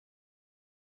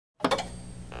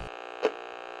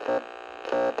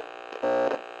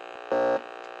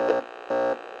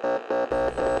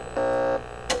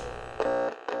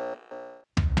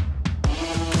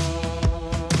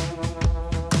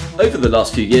Over the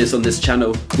last few years on this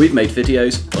channel, we've made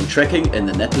videos on trekking in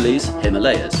the Nepalese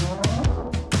Himalayas.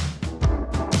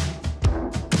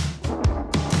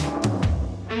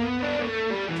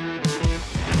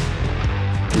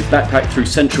 We've backpacked through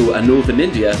central and northern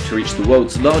India to reach the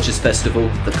world's largest festival,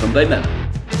 the Kumbh Mela.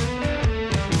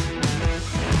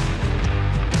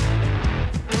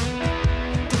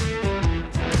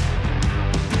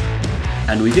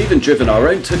 And we've even driven our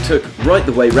own tuk-tuk right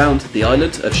the way round the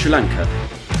island of Sri Lanka.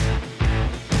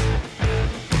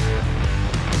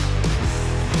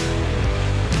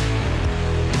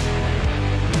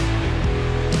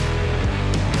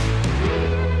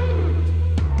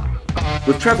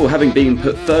 With travel having been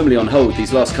put firmly on hold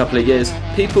these last couple of years,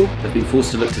 people have been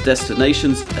forced to look to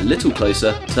destinations a little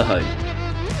closer to home.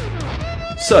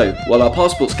 So, while our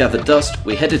passports gathered dust,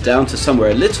 we headed down to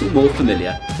somewhere a little more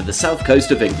familiar, to the south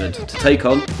coast of England, to take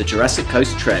on the Jurassic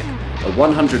Coast Trek, a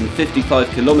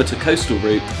 155km coastal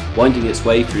route winding its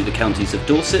way through the counties of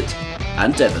Dorset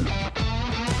and Devon.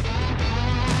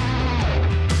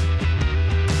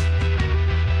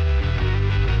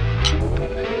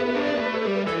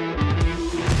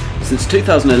 Since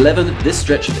 2011, this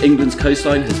stretch of England's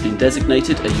coastline has been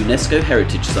designated a UNESCO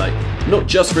heritage site, not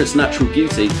just for its natural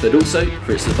beauty, but also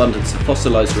for its abundance of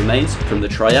fossilised remains from the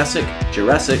Triassic,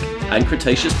 Jurassic and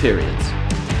Cretaceous periods.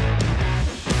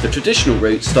 The traditional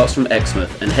route starts from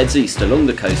Exmouth and heads east along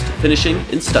the coast, finishing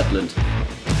in Studland.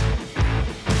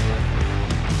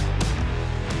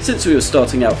 Since we were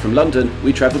starting out from London,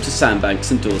 we travelled to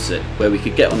Sandbanks and Dorset, where we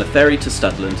could get on a ferry to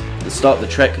Studland and start the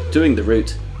trek doing the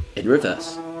route in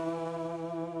reverse.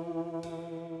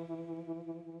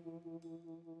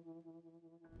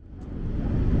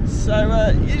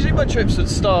 So usually my trips would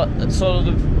start at sort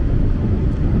of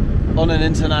on an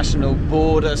international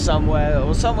border somewhere,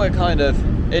 or somewhere kind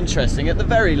of interesting, at the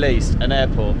very least an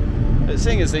airport. But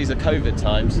seeing as these are COVID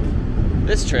times,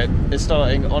 this trip is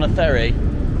starting on a ferry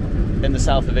in the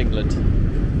south of England.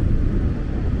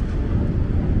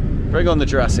 Bring on the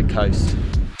Jurassic Coast.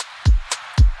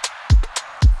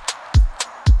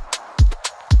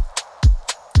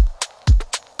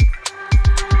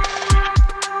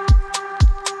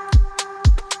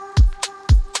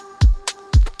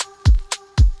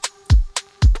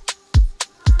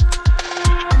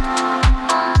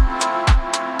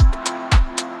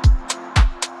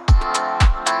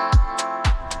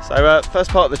 So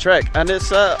first part of the trek, and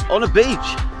it's on a beach.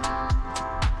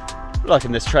 I'm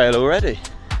liking this trail already.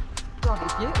 God,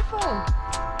 it's beautiful.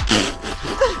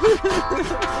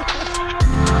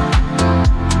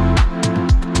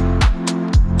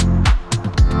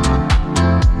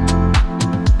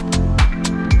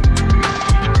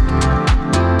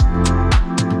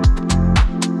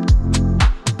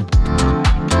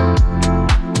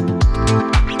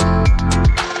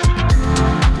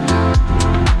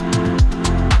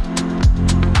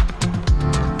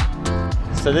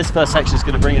 So this first section is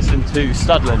going to bring us into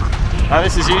Studland. Now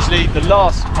this is usually the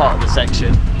last part of the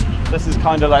section. This is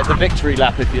kind of like the victory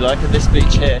lap, if you like, at this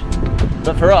beach here.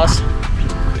 But for us,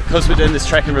 because we're doing this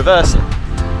trek in reverse,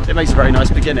 it makes a very nice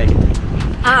beginning.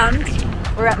 And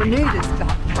we're at the nudist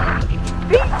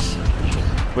beach.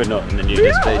 We're not in the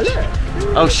nudist beach.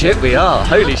 Oh shit, we are.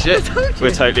 Holy shit.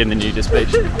 We're totally in the nudist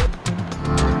beach.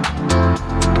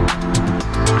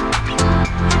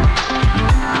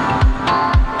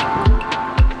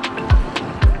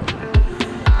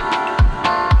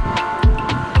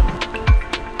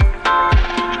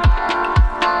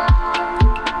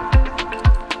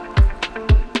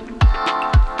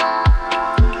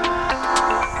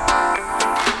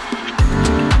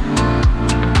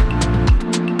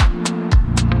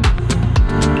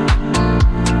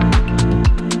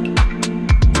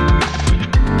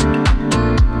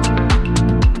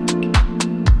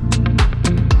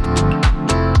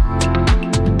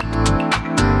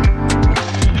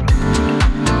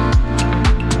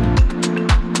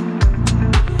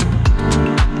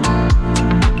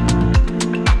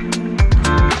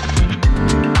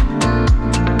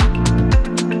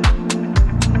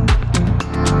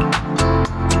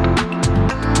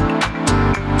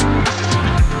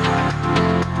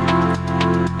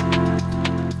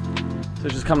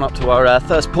 Coming up to our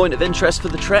first point of interest for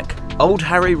the trek, Old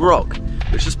Harry Rock,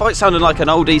 which despite sounding like an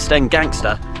old East End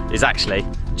gangster, is actually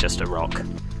just a rock.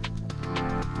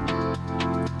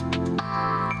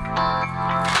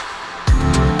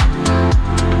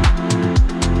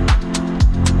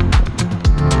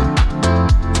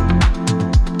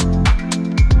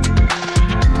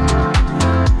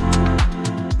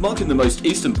 Marking the most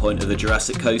eastern point of the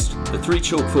Jurassic Coast, the three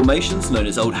chalk formations known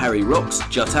as Old Harry Rocks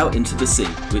jut out into the sea,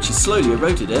 which has slowly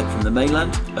eroded it from the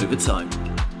mainland over time.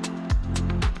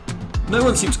 No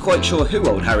one seems quite sure who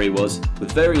Old Harry was,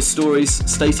 with various stories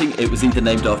stating it was either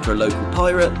named after a local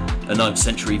pirate, a 9th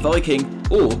century Viking,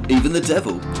 or even the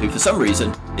devil, who for some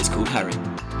reason is called Harry.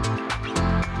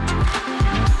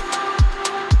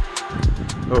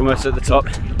 We're almost at the top,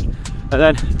 and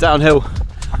then downhill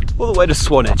all the way to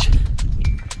Swanage.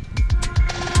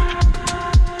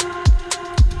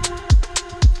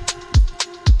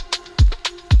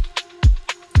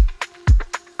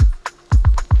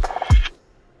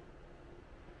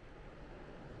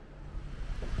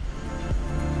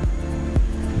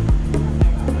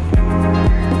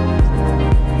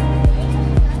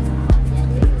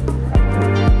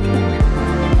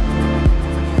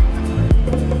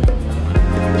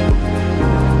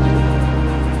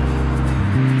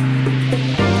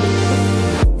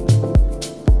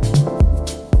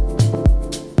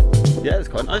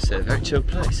 Quite nice here, very chill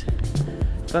place.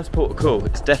 First port of call,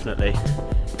 it's definitely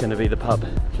going to be the pub. Do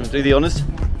you want to do the honours?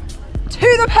 To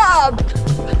the pub!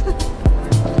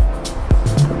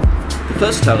 The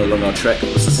first town along our trek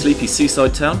was the sleepy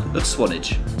seaside town of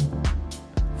Swanage.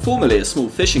 Formerly a small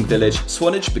fishing village,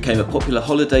 Swanage became a popular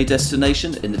holiday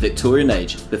destination in the Victorian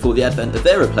age before the advent of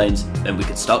aeroplanes, and we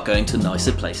could start going to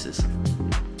nicer places.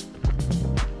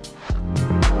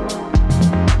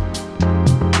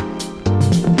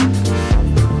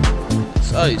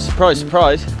 So, surprise,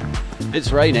 surprise,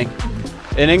 it's raining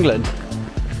in England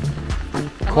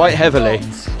quite heavily.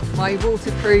 My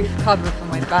waterproof cover for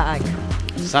my bag.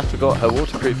 Saf forgot her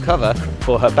waterproof cover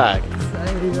for her bag.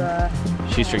 So,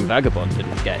 Shoestring Vagabond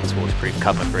didn't get his waterproof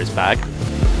cover for his bag.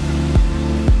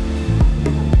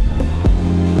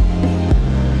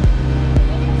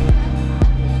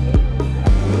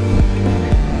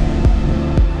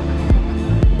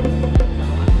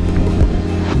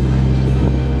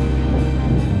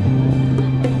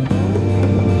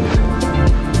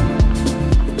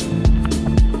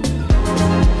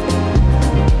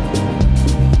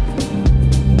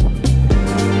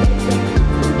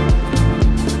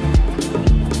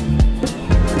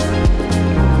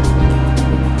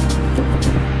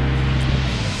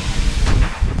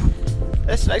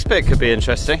 This next bit could be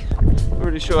interesting. Not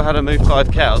really sure how to move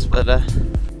 5 cows, but tonight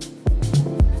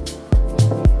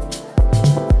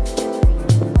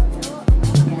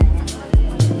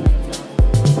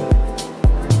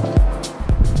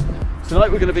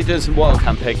we're going to be doing some wild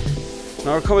camping. And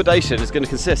our accommodation is going to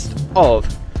consist of,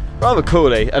 rather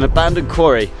coolly, an abandoned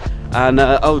quarry and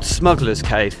old smuggler's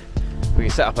cave. We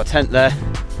can set up our tent there,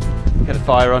 get a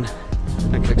fire on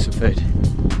and cook some food.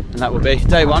 And that will be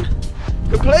day 1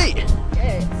 complete!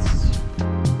 yes.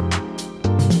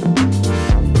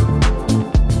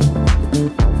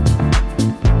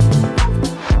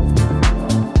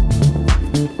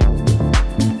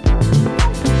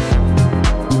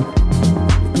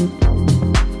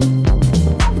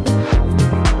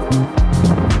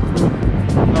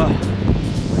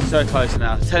 Oh, so close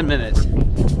now, 10 minutes.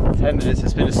 10 minutes,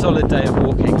 it's been a solid day of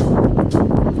walking.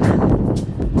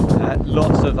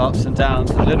 Lots of ups and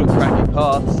downs, little cracky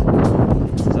paths.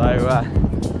 So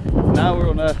now we're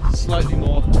on a slightly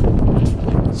more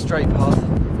straight path.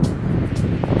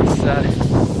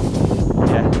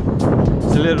 Yeah,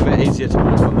 it's a little bit easier to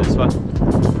walk on this one.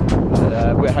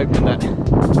 But we're hoping that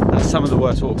that's some of the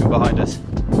worst walking behind us.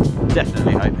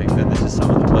 Definitely hoping that this is some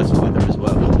of the worst weather as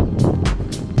well.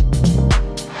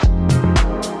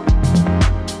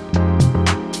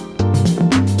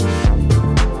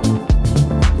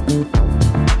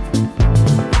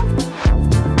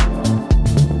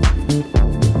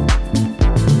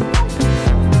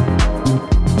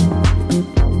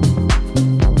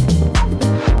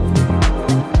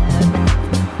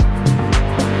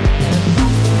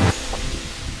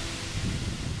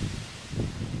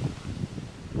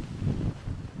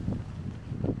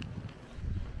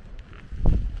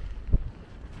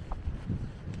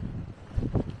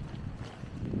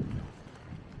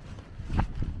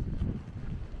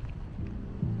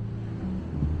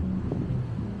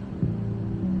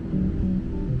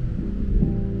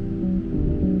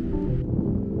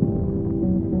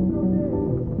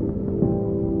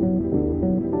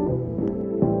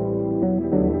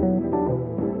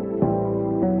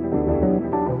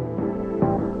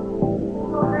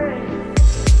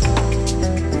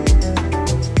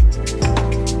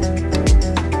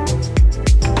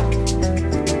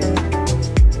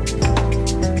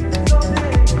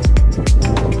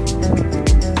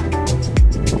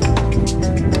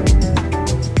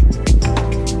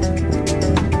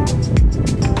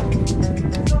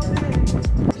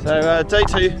 So day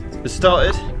 2 has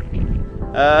started.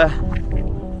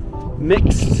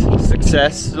 Mixed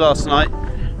success last night.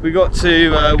 We got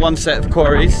to one set of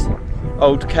quarries,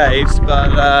 old caves,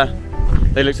 but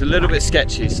they looked a little bit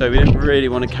sketchy, so we didn't really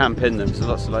want to camp in them. There's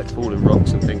lots of like fallen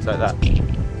rocks and things like that.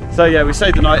 So yeah, we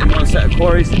stayed the night in one set of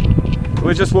quarries.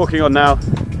 We're just walking on now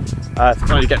to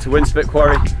finally get to Winspit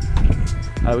Quarry.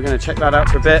 We're going to check that out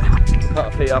for a bit, put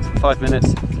our feet up for 5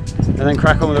 minutes, and then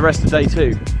crack on with the rest of day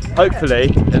 2.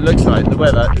 Hopefully, it looks like the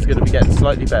weather is going to be getting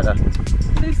slightly better.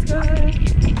 Blue sky.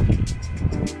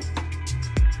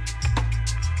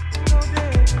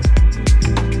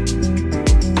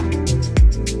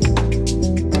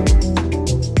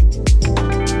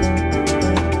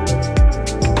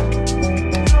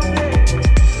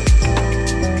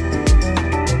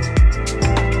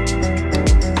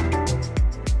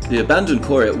 The abandoned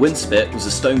quarry at Winspit was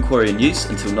a stone quarry in use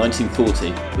until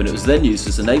 1940, when it was then used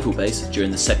as a naval base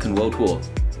during the Second World War.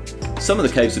 Some of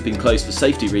the caves have been closed for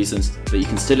safety reasons, but you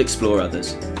can still explore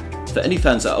others. For any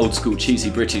fans of old school cheesy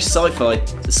British sci-fi,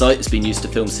 the site has been used to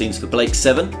film scenes for Blake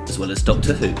 7 as well as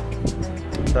Doctor Who.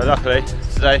 So luckily,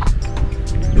 today,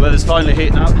 the weather's finally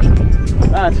heating up,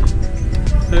 and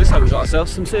it looks like we've got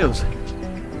ourselves some seals.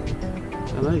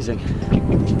 Amazing.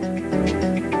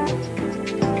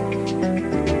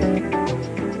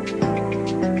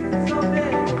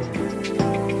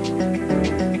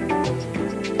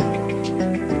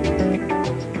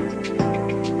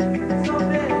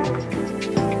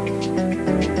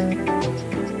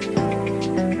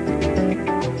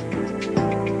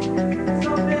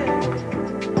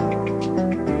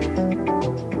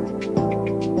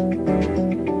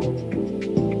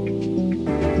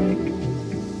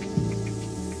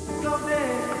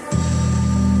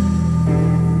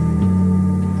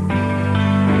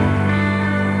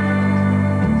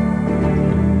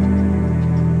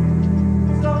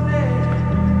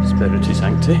 Spiritu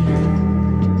Sancti.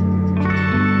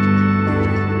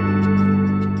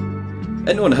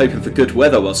 Anyone hoping for good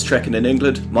weather whilst trekking in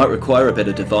England might require a bit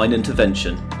of divine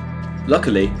intervention.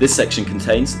 Luckily, this section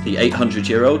contains the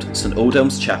 800-year-old St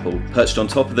Aldhelm's Chapel, perched on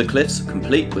top of the cliffs,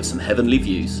 complete with some heavenly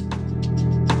views.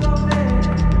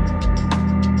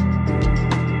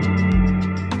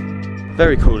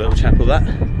 Very cool little chapel, that.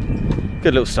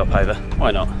 Good little stopover,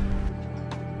 why not?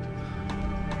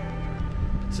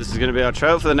 So this is going to be our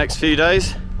trail for the next few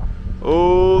days,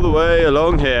 all the way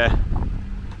along here.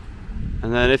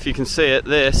 And then if you can see it,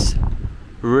 this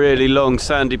really long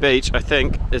sandy beach, I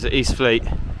think, is at East Fleet.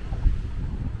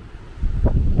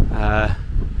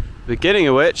 Beginning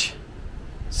of which,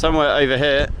 somewhere over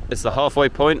here, is the halfway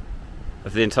point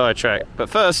of the entire trek. But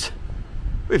first,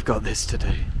 we've got this to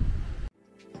do.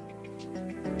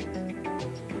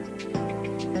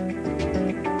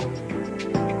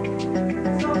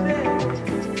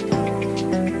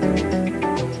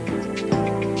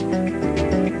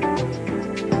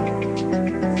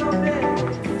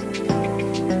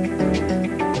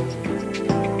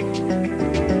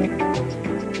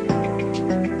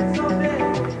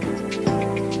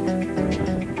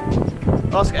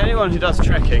 Ask anyone who does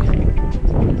trekking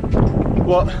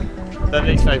what their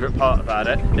least favourite part about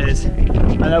it is,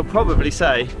 and they'll probably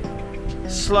say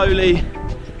slowly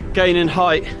gaining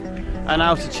height and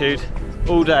altitude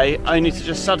all day, only to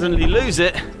just suddenly lose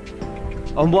it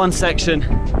on one section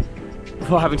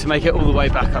before having to make it all the way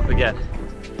back up again.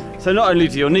 So not only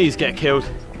do your knees get killed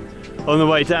on the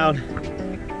way down,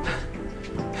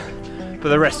 but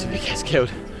the rest of you gets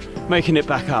killed making it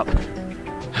back up.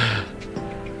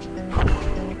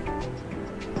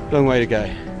 Long way to go.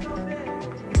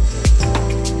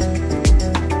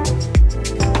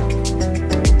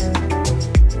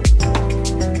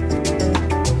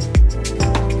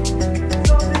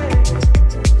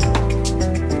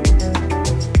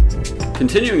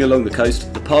 Continuing along the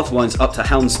coast, the path winds up to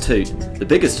Hound's Toot, the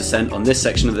biggest descent on this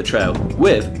section of the trail,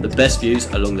 with the best views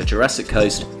along the Jurassic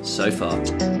Coast so far.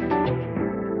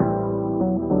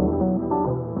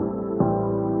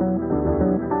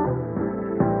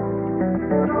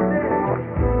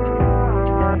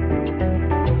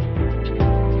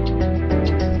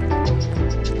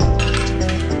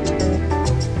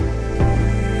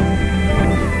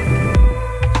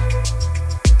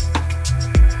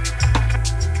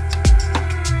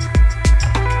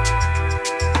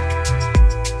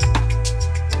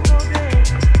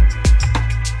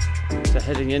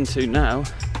 Heading into now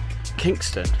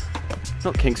Kingston,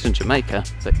 not Kingston, Jamaica,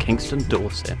 but Kingston,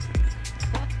 Dorset.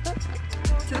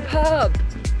 To the pub.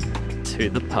 To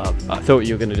the pub. I thought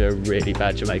you were going to do a really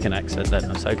bad Jamaican accent then.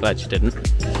 I'm so glad you didn't.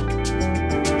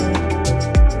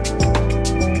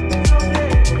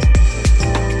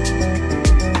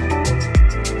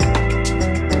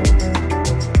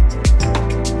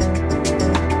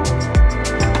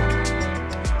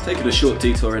 Taking a short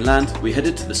detour inland, we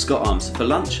headed to the Scott Arms for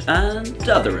lunch and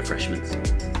other refreshments.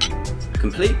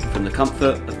 complete from the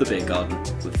comfort of the beer garden,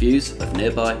 with views of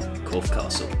nearby Corfe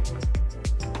Castle.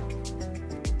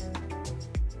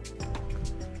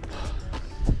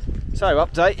 So,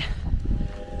 update.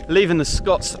 Leaving the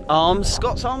Scots Arms.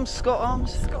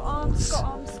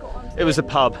 It was a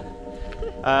pub.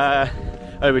 Oh,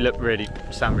 we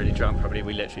sound really drunk. Probably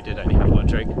we literally did only have one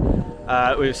drink.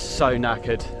 We were so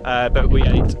knackered, but we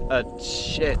ate a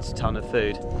shit ton of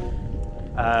food.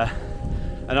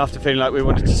 And after feeling like we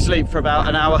wanted to sleep for about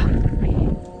an hour,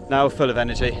 now we're full of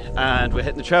energy and we're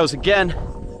hitting the trails again.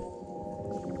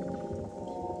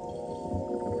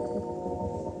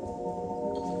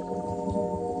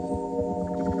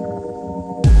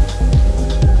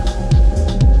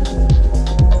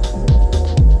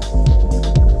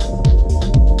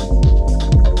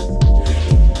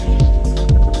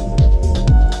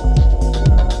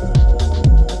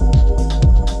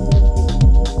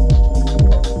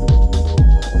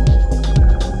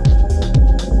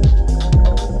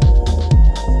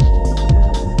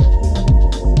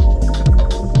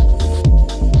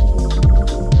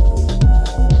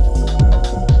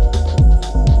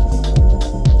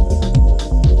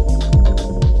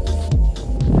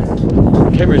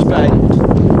 Kimmeridge Bay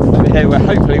over here, where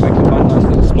hopefully we can find a nice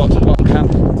little spot to bottom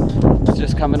camp. It's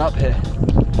just coming up here.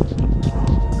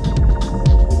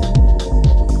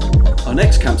 Our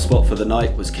next camp spot for the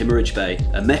night was Kimmeridge Bay,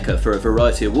 a mecca for a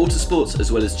variety of water sports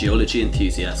as well as geology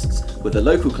enthusiasts, with the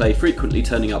local clay frequently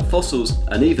turning up fossils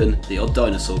and even the odd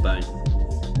dinosaur bone.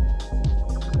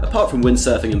 Apart from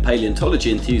windsurfing and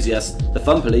paleontology enthusiasts, the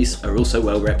fun police are also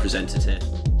well represented here.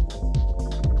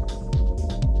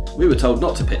 We were told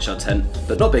not to pitch our tent,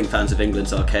 but not being fans of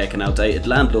England's archaic and outdated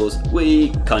land laws, we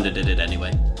kinda did it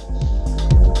anyway.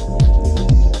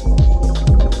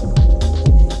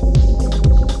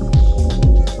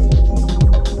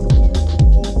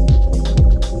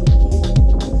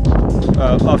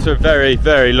 Well, after a very,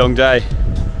 very long day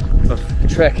of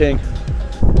trekking,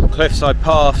 cliffside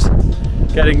paths,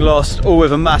 getting lost, all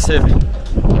with a massive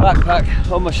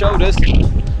backpack on my shoulders,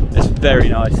 it's very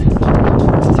nice to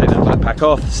take that backpack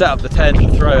off, set up the tent,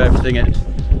 throw everything in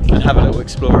and have a little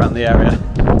explore around the area.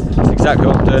 That's exactly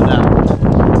what I'm doing now.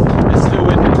 It's still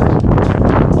windy,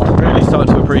 but I'm really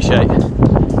starting to appreciate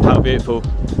how beautiful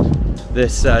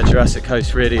this Jurassic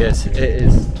Coast really is. It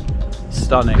is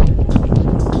stunning.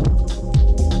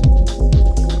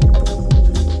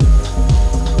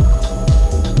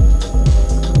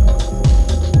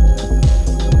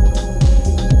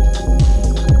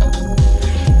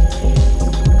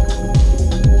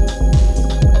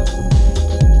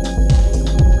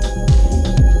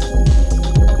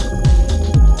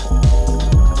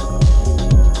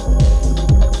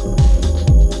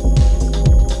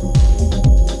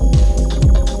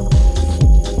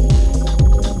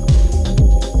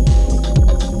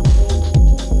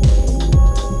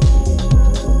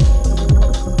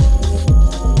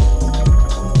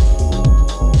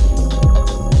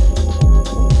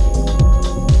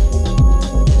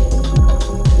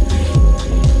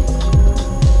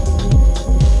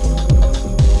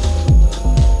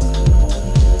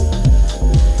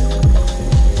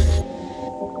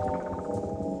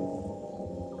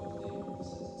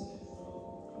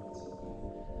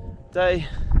 Day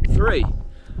 3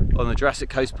 on the Jurassic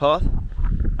Coast path,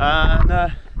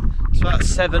 and it's about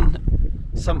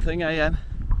 7 something AM.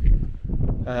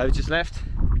 We just left.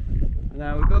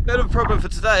 Now we've got a bit of a problem for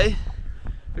today,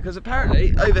 because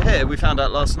apparently over here, we found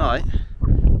out last night,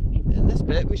 in this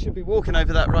bit, we should be walking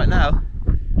over that right now,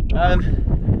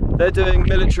 they're doing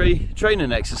military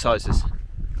training exercises,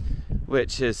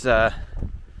 which is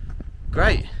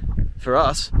great for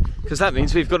us, because that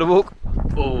means we've got to walk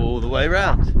all the way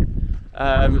around.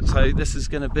 So this is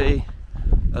going to be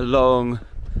a long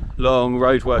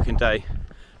road working day,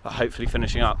 but hopefully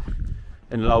finishing up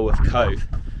in Lulworth Cove.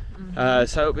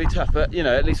 So it'll be tough, but you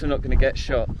know, at least we're not going to get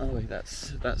shot. Oh,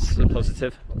 that's a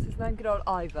positive. What's his name? Good old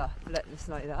Ivor for letting us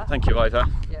know that. Thank you, Ivor.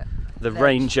 Yeah. The Ledge.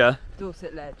 Ranger.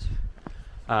 Dorset Ledge.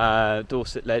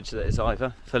 Dorset Ledge, that is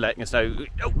Ivor, for letting us know, you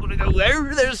don't want to go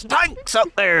there, there's tanks up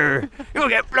there, you'll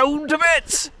get blown to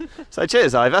bits. So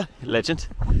cheers, Ivor, legend.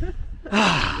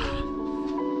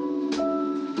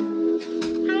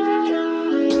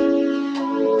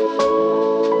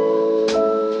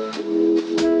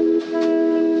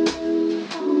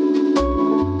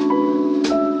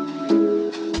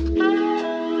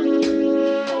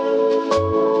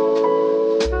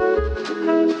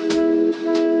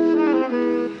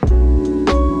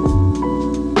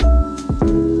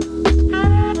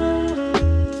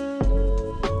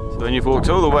 When you've walked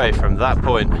all the way from that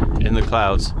point in the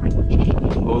clouds,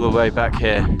 all the way back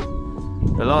here,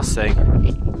 the last thing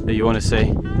that you want to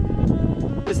see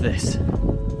is this?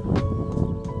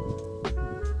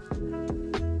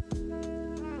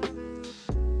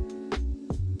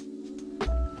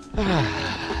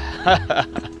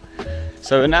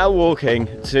 So we're now walking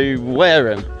to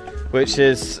Wareham, which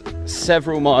is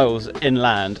several miles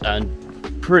inland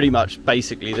and pretty much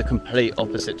basically the complete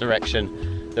opposite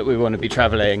direction that we want to be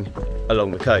travelling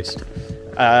along the coast.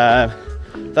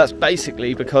 That's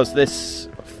basically because this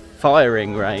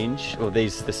firing range, or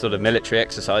this sort of military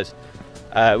exercise,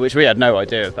 which we had no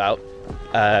idea about,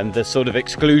 the sort of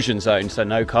exclusion zone, so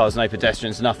no cars, no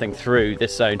pedestrians, nothing through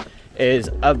this zone, is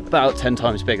about 10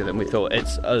 times bigger than we thought.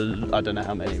 It's I don't know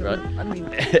how many, right? I mean,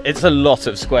 It's a lot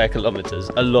of square kilometres,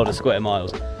 a lot of square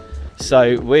miles.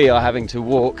 So we are having to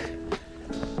walk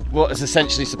what is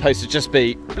essentially supposed to just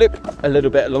be a little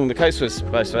bit along the coast. We're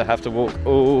supposed to have to walk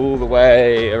all the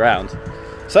way around.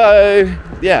 So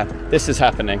yeah, this is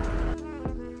happening.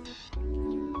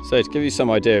 So to give you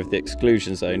some idea of the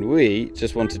exclusion zone, we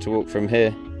just wanted to walk from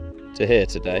here to here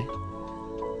today.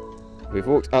 We've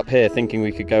walked up here thinking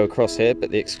we could go across here,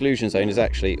 but the exclusion zone is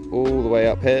actually all the way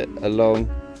up here, along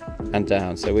and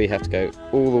down. So we have to go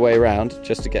all the way around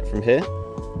just to get from here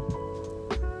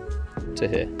to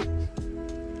here.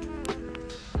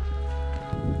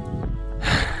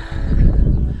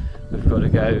 We've got to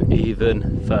go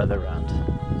even further round.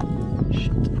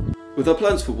 Shit. With our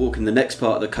plans for walking the next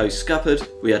part of the coast scuppered,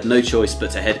 we had no choice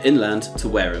but to head inland to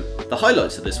Wareham. The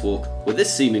highlights of this walk were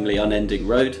this seemingly unending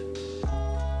road,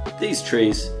 these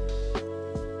trees,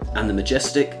 and the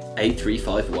majestic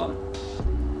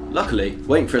A351. Luckily,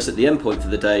 waiting for us at the end point for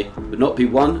the day would not be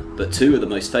one, but two of the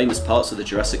most famous parts of the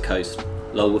Jurassic Coast,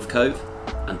 Lulworth Cove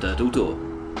and Durdle Door.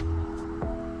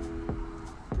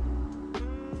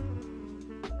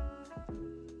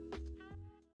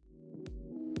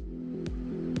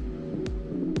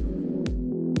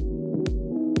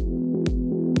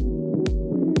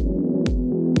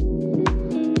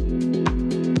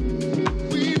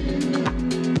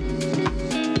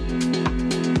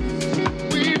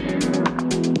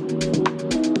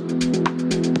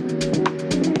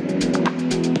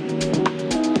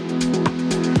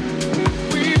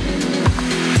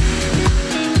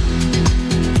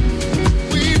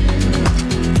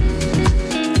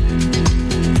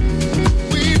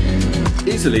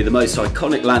 Easily the most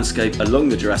iconic landscape along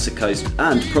the Jurassic Coast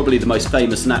and probably the most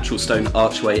famous natural stone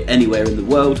archway anywhere in the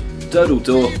world, Durdle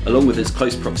Door, along with its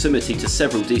close proximity to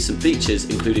several decent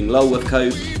beaches including Lulworth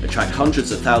Cove, attract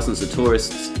hundreds of thousands of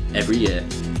tourists every year.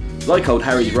 Like Old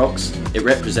Harry's Rocks, it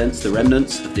represents the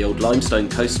remnants of the old limestone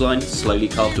coastline slowly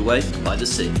carved away by the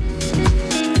sea.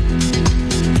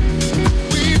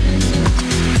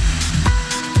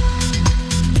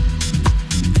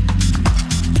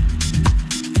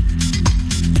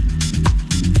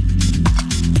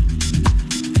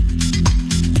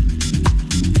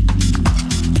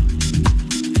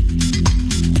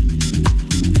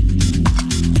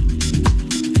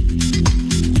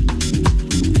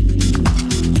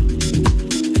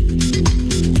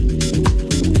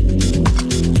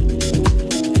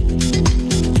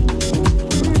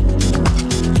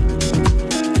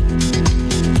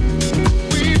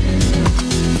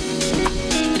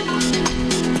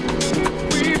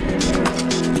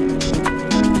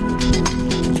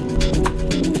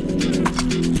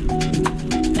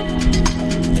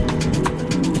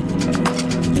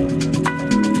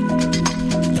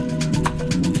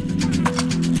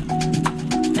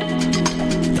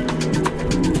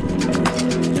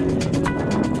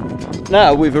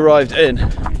 Now we've arrived in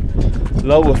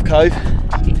Lulworth Cove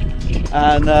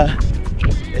and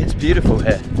it's beautiful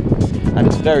here and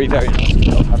it's very, very nice to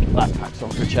not have the backpacks on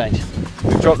for a change.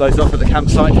 We've dropped those off at the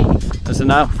campsite, and so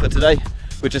now for today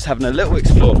we're just having a little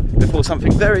explore before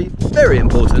something very, very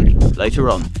important later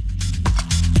on.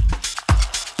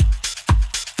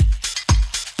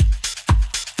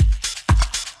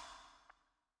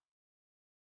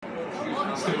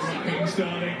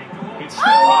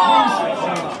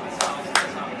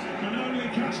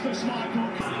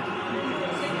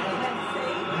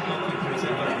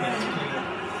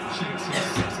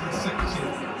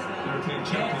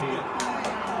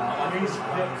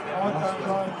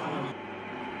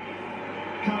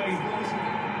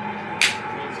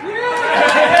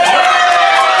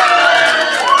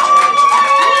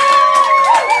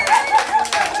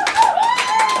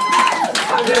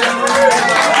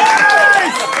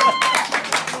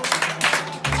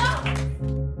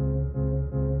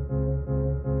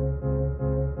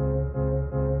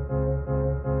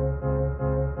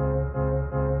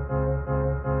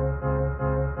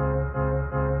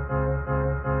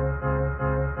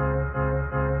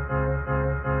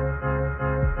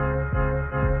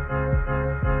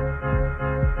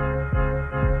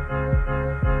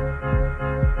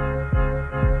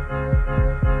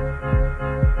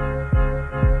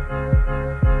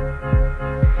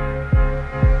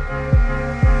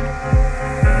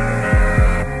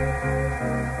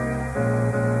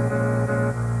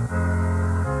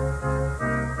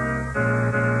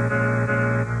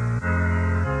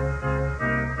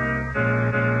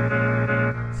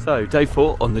 So day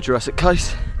 4 on the Jurassic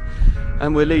Coast,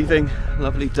 and we're leaving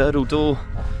lovely Durdle Door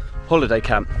holiday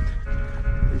camp.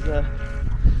 It's a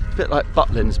bit like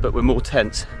Butlins, but with more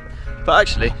tents. But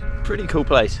actually, pretty cool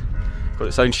place. Got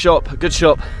its own shop, a good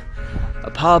shop, a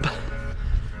pub.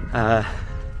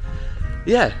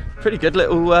 Yeah, pretty good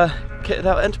little kitted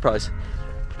out enterprise.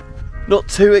 Not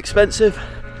too expensive,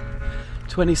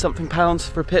 20 something pounds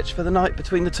for a pitch for the night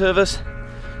between the two of us.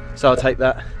 So I'll take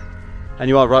that. And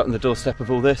you are right on the doorstep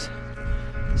of all this.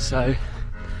 So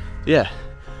yeah,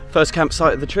 first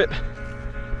campsite of the trip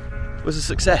was a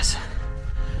success.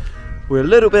 We're a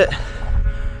little bit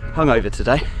hungover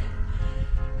today.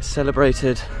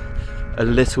 Celebrated a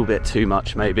little bit too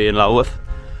much maybe in Lulworth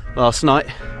last night.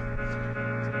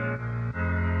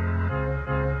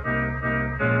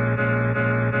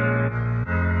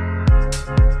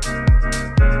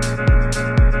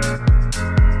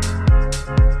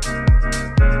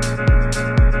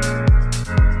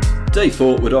 Day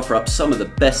 4 would offer up some of the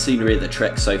best scenery of the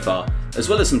trek so far, as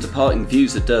well as some departing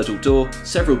views of Durdle Door,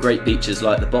 several great beaches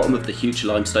like the bottom of the huge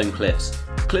limestone cliffs.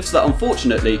 Cliffs that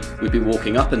unfortunately we'd be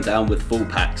walking up and down with full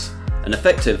packs. An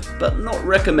effective, but not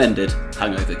recommended,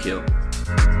 hangover cure.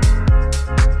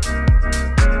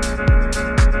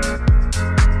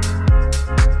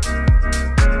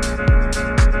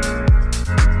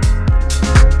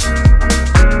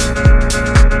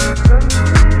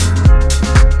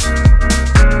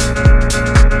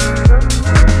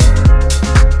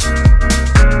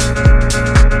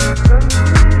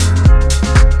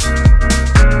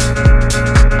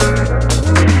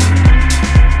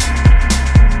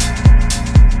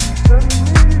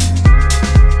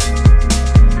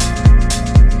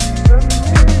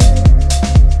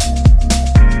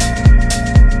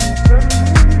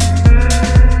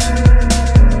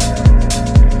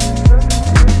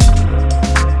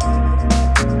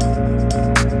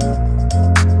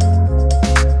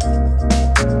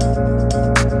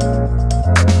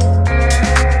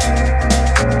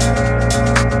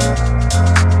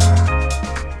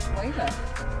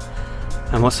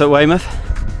 And what's at Weymouth?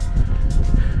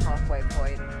 Halfway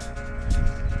point.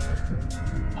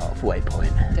 Halfway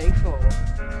point. Day 4.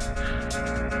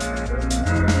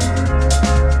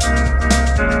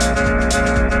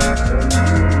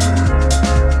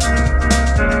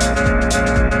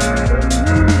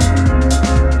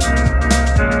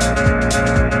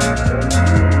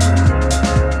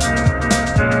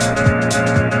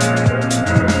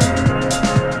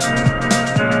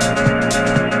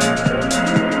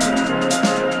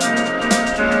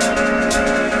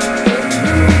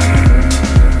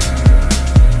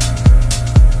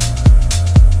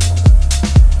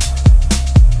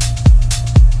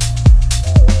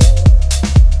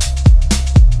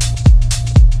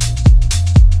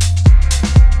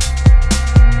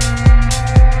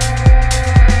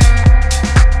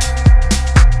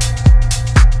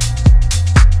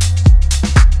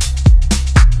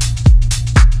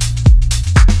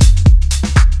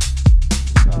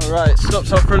 Right,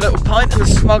 stopped off for a little pint and the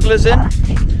Smugglers Inn.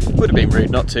 Would have been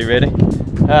rude not to, really.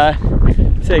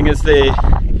 Seeing as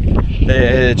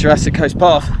the Jurassic Coast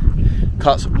path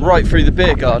cuts right through the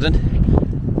beer garden,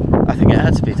 I think it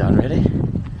had to be done, really.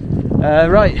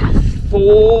 Right,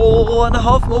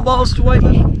 4.5 more miles to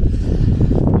Weymouth.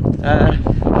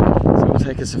 So it'll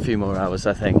take us a few more hours,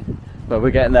 I think. But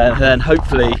we're getting there, and then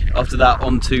hopefully after that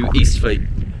on to Eastfleet.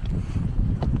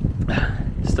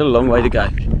 Still a long way to go.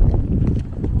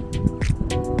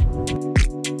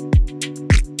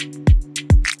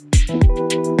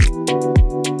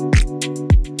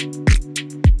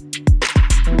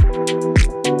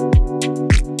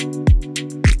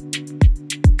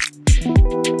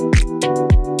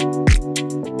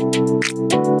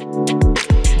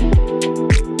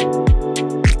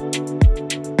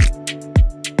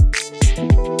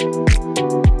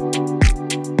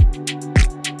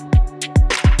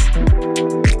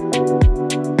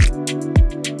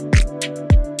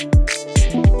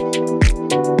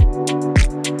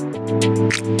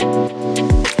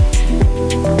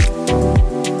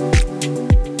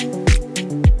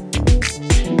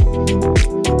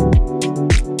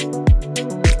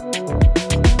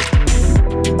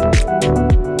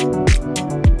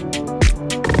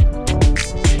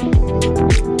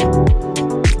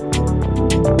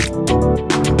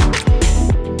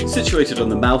 Situated on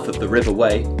the mouth of the River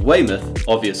Wey, Weymouth,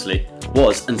 obviously,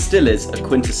 was and still is a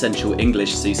quintessential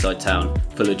English seaside town,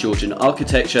 full of Georgian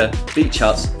architecture, beach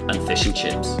huts and fish and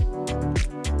chips.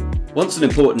 Once an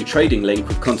important trading link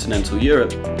with continental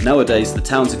Europe, nowadays the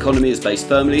town's economy is based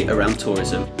firmly around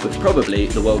tourism, with probably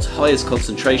the world's highest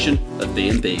concentration of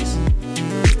B&Bs.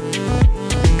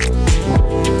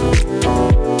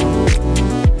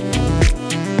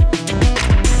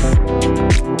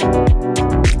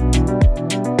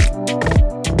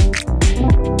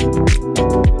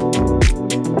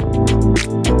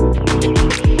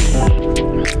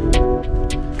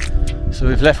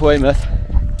 We've left Weymouth,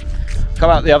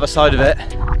 come out the other side of it,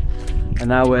 and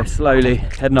now we're slowly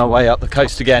heading our way up the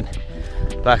coast again,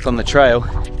 back on the trail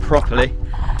properly.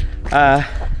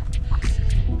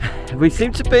 We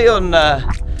seem to be on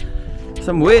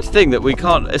some weird thing that we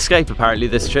can't escape apparently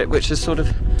this trip, which is sort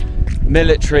of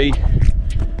military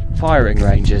firing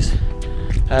ranges.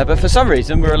 But for some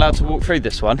reason we're allowed to walk through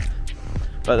this one,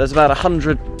 but there's about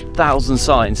 100,000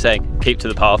 signs saying keep to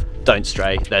the path, don't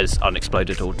stray, there's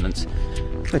unexploded ordnance,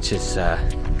 which is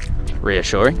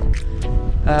reassuring.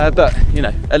 But you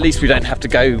know, at least we don't have to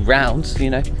go round, you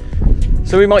know,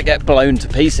 so we might get blown to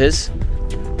pieces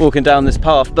walking down this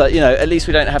path, but you know, at least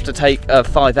we don't have to take a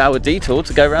 5-hour detour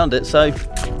to go around it. So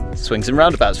swings and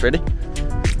roundabouts really.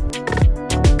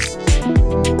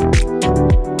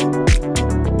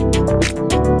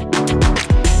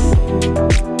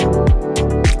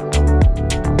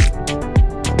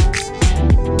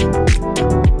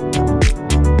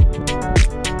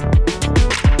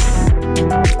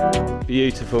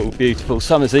 Beautiful, beautiful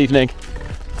summer's evening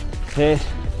here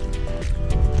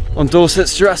on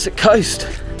Dorset's Jurassic Coast.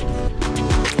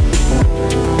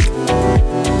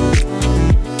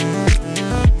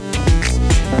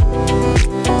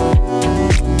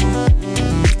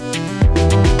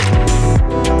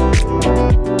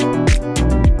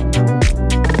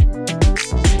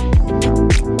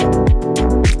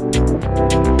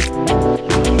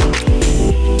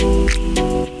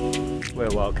 We're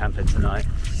wild camping tonight.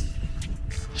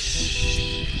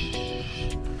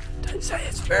 Say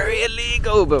it's very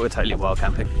illegal, but we're totally wild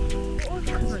camping.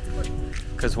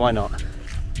 Because why not?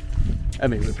 I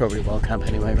mean, we're probably wild camp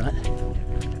anyway, right?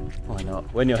 Why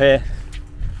not? When you're here,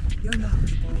 YOLO!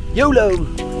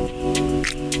 YOLO!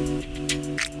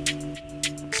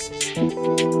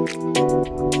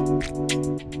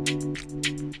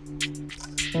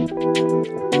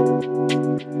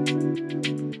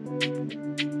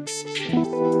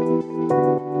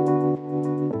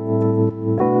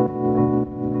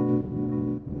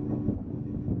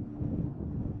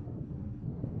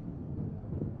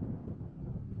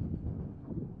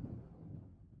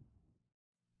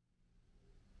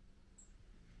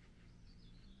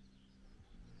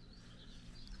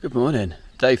 Good morning,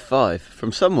 day 5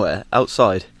 from somewhere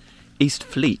outside East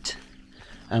Fleet,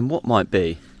 and what might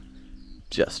be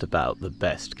just about the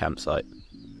best campsite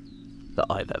that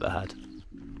I've ever had.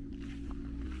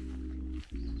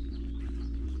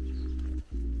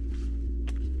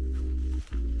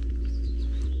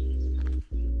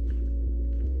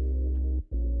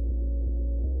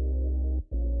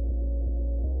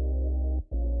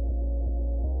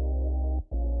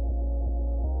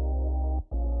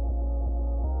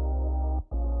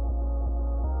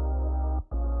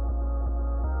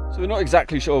 So we're not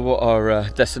exactly sure what our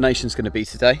destination's going to be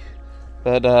today,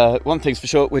 but one thing's for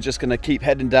sure, we're just going to keep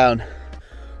heading down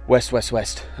west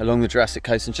along the Jurassic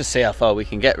Coast and just see how far we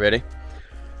can get really.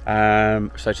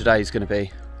 So today's going to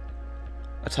be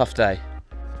a tough day.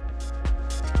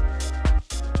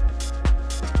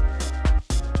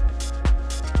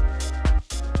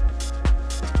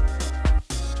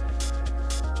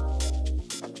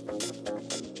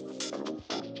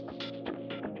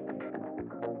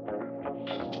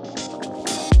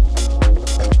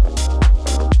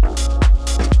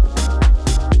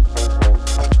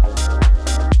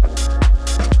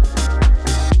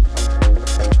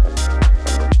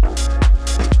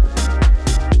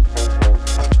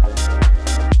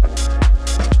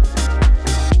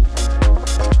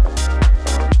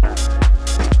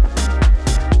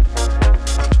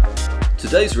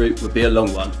 Today's route would be a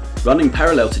long one. Running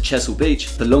parallel to Chesil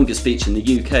Beach, the longest beach in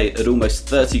the UK at almost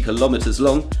 30 kilometres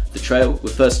long, the trail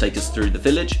would first take us through the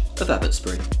village of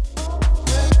Abbotsbury.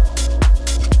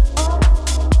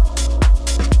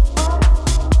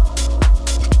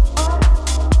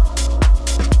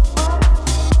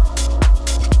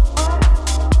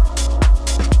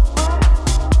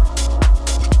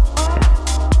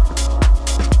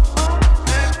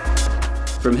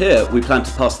 From here, we plan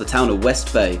to pass the town of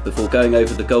West Bay before going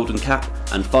over the Golden Cap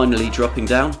and finally dropping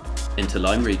down into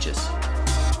Lyme Regis.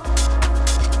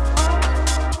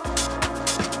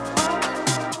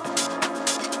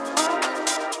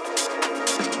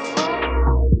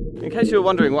 In case you were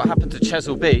wondering what happened to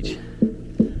Chesil Beach,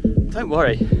 don't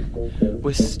worry,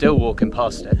 we're still walking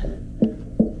past it.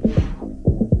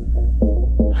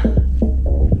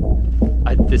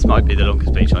 This might be the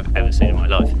longest beach I've ever seen in my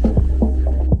life.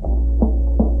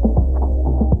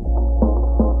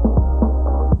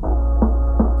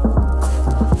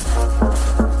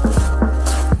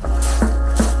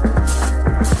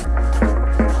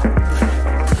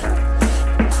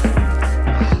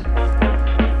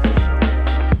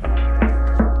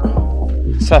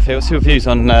 Safi, what's your views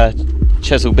on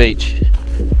Chesil Beach?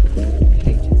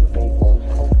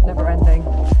 Never ending.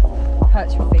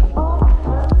 Hurts your feet.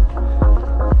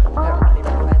 Don't really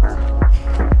recommend.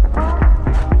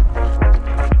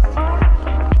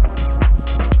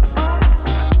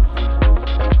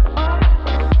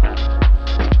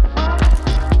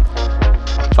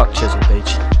 Fuck Chesil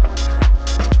Beach.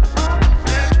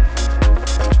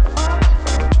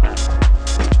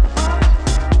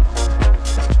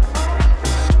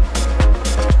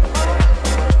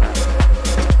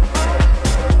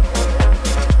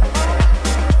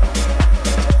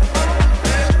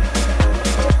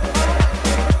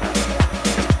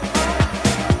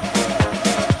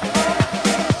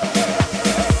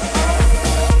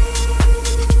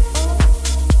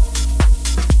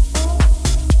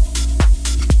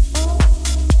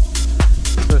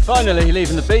 Finally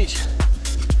leaving the beach,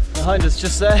 behind us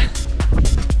just there.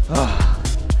 Oh.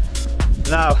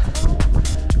 Now,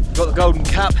 we've got the Golden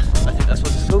Cap, I think that's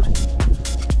what it's called.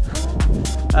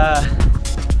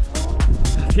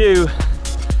 A few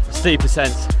steep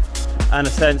ascents and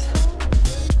ascents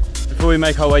before we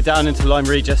make our way down into Lyme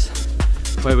Regis,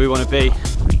 where we want to be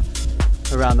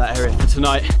around that area for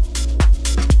tonight.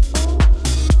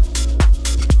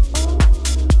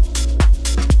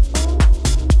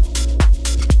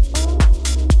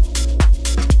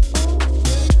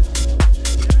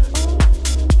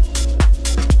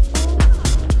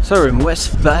 So we're in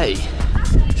West Bay.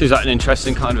 Seems like an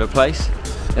interesting kind of a place.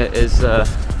 It is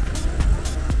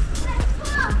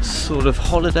sort of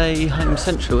holiday home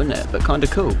central, isn't it? But kind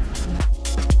of cool.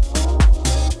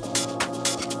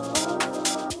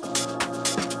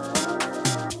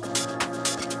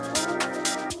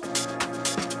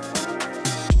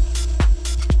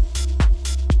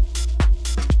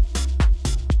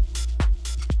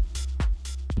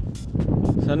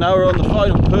 So now we're on the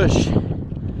final push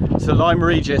to Lyme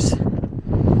Regis.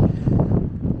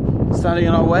 Standing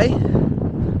in our way,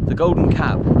 the Golden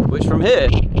Cap, which from here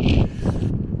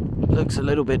looks a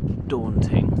little bit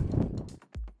daunting.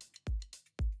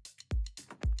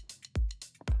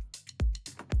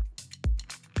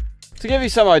 To give you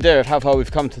some idea of how far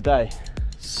we've come today,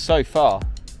 so far,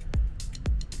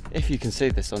 if you can see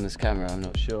this on this camera, I'm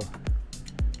not sure.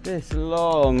 This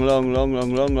long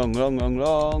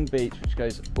beach which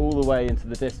goes all the way into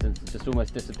the distance and just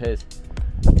almost disappears.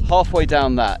 Halfway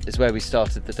down that is where we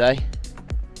started the day.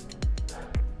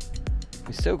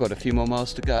 We've still got a few more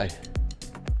miles to go.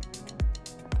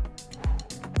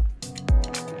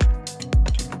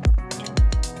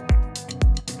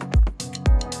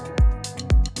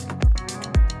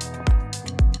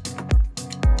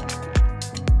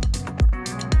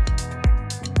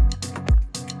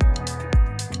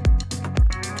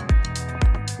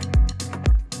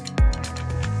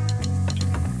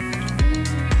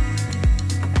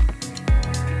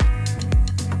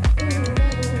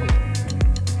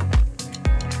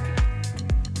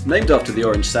 Named after the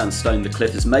orange sandstone the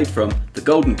cliff is made from, the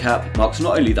Golden Cap marks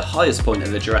not only the highest point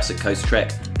of the Jurassic Coast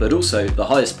trek, but also the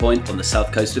highest point on the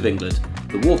south coast of England.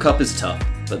 The walk up is tough,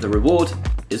 but the reward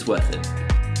is worth it.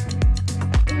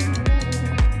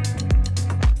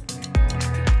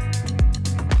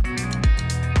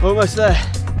 Almost there.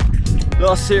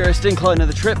 Last serious incline of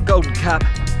the trip, Golden Cap.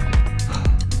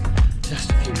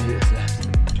 Just a few metres left.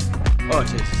 Oh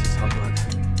Jesus, it's hard work.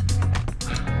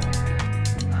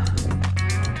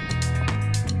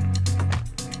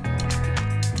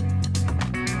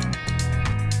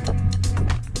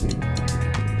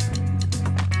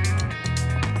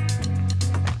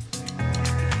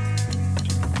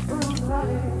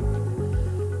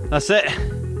 That's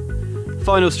it.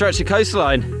 Final stretch of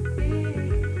coastline.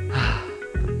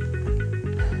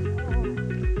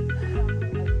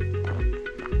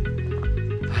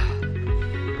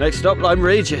 Next stop, Lyme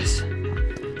Regis.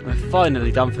 We're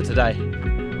finally done for today.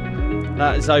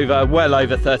 That is well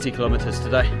over 30 kilometres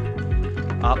today.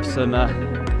 Up some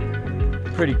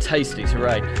pretty tasty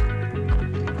terrain.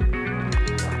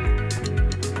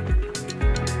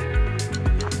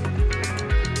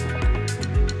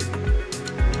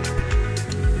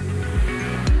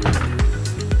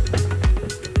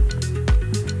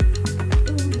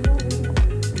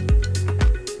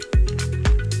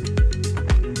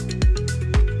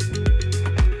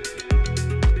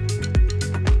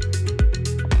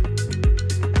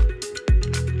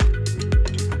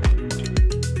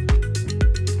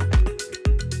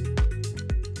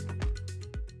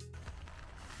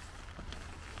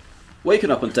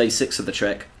 Waking up on day 6 of the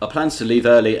trek, our plans to leave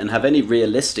early and have any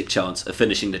realistic chance of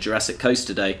finishing the Jurassic Coast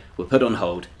today were put on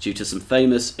hold due to some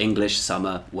famous English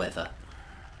summer weather.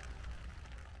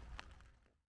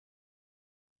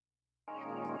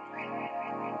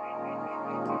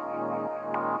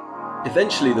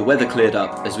 Eventually the weather cleared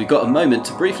up as we got a moment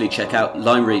to briefly check out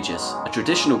Lyme Regis, a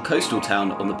traditional coastal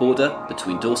town on the border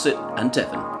between Dorset and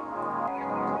Devon.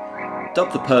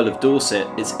 Dubbed the Pearl of Dorset,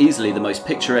 it's easily the most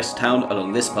picturesque town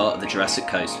along this part of the Jurassic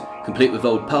Coast, complete with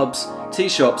old pubs, tea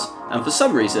shops and for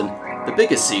some reason, the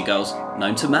biggest seagulls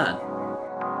known to man.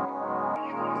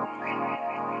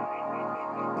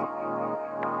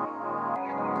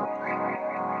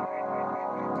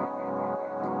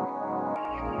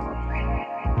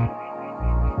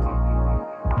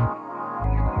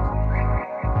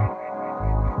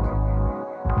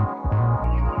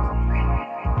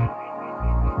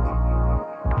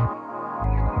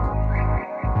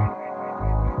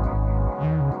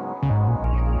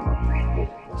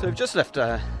 So we've just left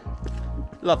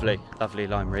lovely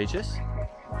Lyme Regis.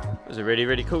 It was a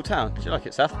really cool town. Do you like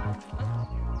it, Seth?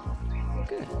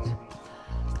 Good.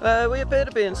 We appear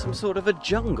to be in some sort of a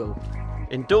jungle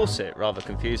in Dorset, rather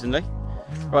confusingly,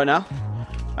 right now.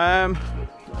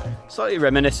 Slightly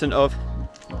reminiscent of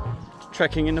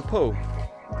trekking in Nepal.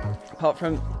 Apart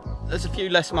from, there's a few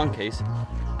less monkeys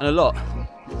and a lot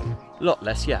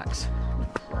less yaks.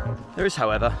 There is,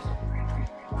 however,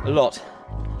 a lot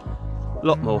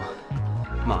more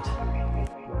mud.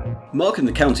 Marking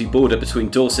the county border between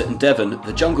Dorset and Devon,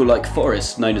 the jungle-like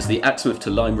forest known as the Exmouth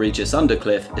to Lyme Regis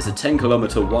Undercliff is a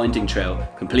 10-kilometre winding trail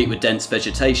complete with dense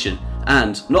vegetation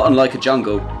and, not unlike a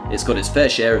jungle, it's got its fair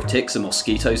share of ticks and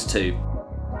mosquitoes too.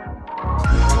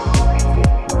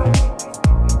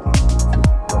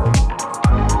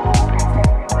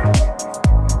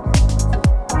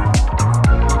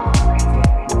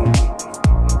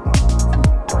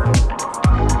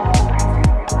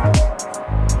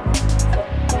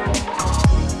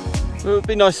 It would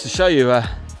be nice to show you a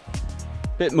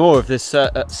bit more of this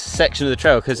section of the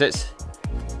trail because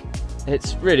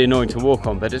it's really annoying to walk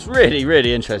on, but it's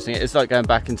really interesting. It's like going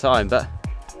back in time, but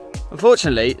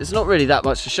unfortunately there's not really that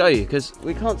much to show you because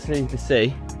we can't see the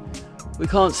sea, we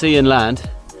can't see inland.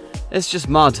 It's just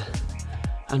mud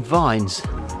and vines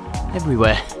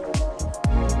everywhere.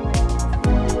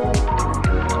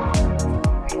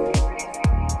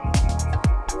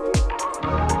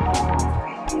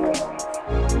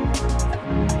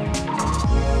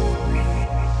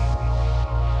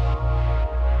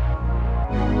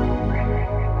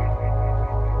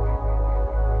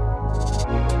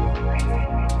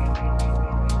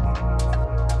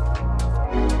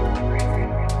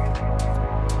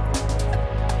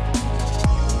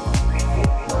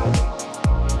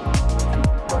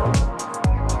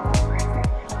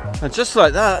 And just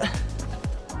like that,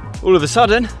 all of a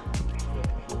sudden,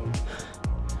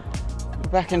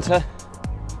 we're back into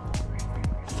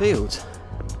fields.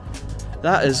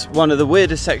 That is one of the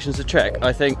weirdest sections of trek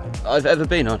I think I've ever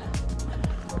been on.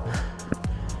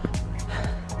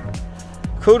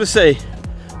 Cool to see,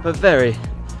 but very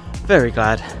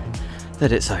glad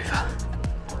that it's over.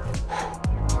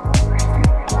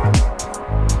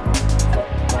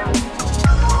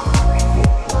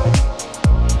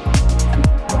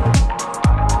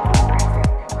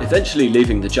 Eventually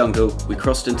leaving the jungle, we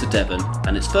crossed into Devon,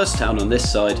 and its first town on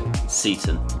this side,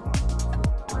 Seaton.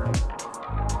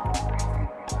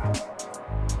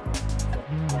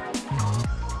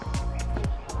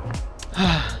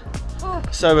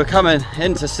 So we're coming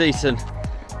into Seaton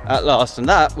at last, and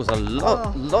that was a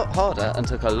lot harder and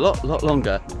took a lot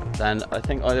longer than I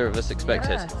think either of us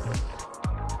expected. Yes.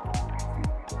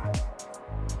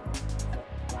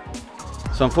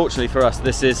 So unfortunately for us,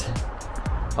 this is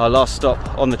our last stop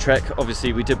on the trek.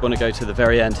 Obviously we did want to go to the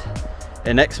very end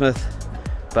in Exmouth,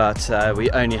 but we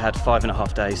only had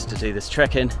 5.5 days to do this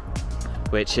trek in,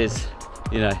 which is,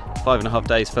 you know, 5.5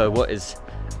 days for what is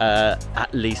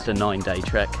at least a 9-day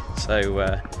trek.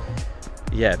 So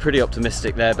yeah, pretty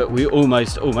optimistic there, but we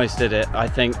almost did it. I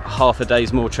think half a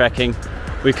day's more trekking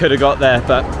we could have got there,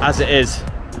 but as it is,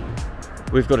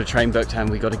 we've got a train booked and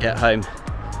we've got to get home.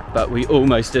 But we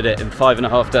almost did it in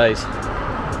 5.5 days,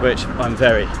 which I'm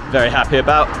very happy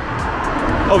about.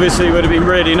 Obviously it would have been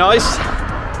really nice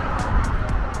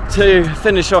to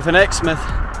finish off in Exmouth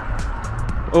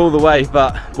all the way,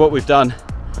 but what we've done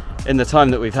in the time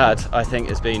that we've had, I think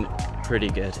has been pretty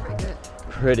good.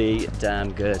 Pretty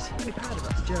damn good. Pretty proud of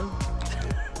us, Joe.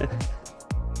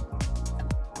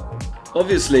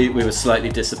 Obviously we were slightly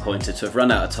disappointed to have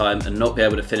run out of time and not be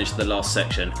able to finish the last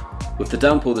section, with the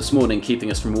downpour this morning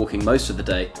keeping us from walking most of the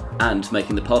day and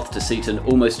making the path to Seaton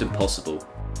almost impossible.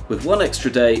 With one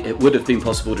extra day it would have been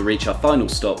possible to reach our final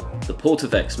stop, the port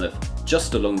of Exmouth,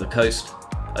 just along the coast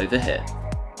over here.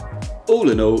 All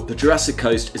in all, the Jurassic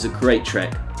Coast is a great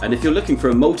trek, and if you're looking for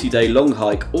a multi-day long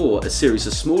hike or a series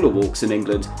of smaller walks in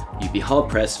England, you'd be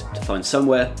hard-pressed to find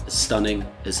somewhere as stunning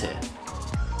as here.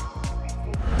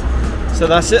 So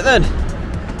that's it then.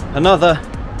 Another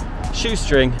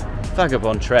Shoestring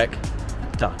Vagabond trek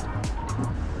done.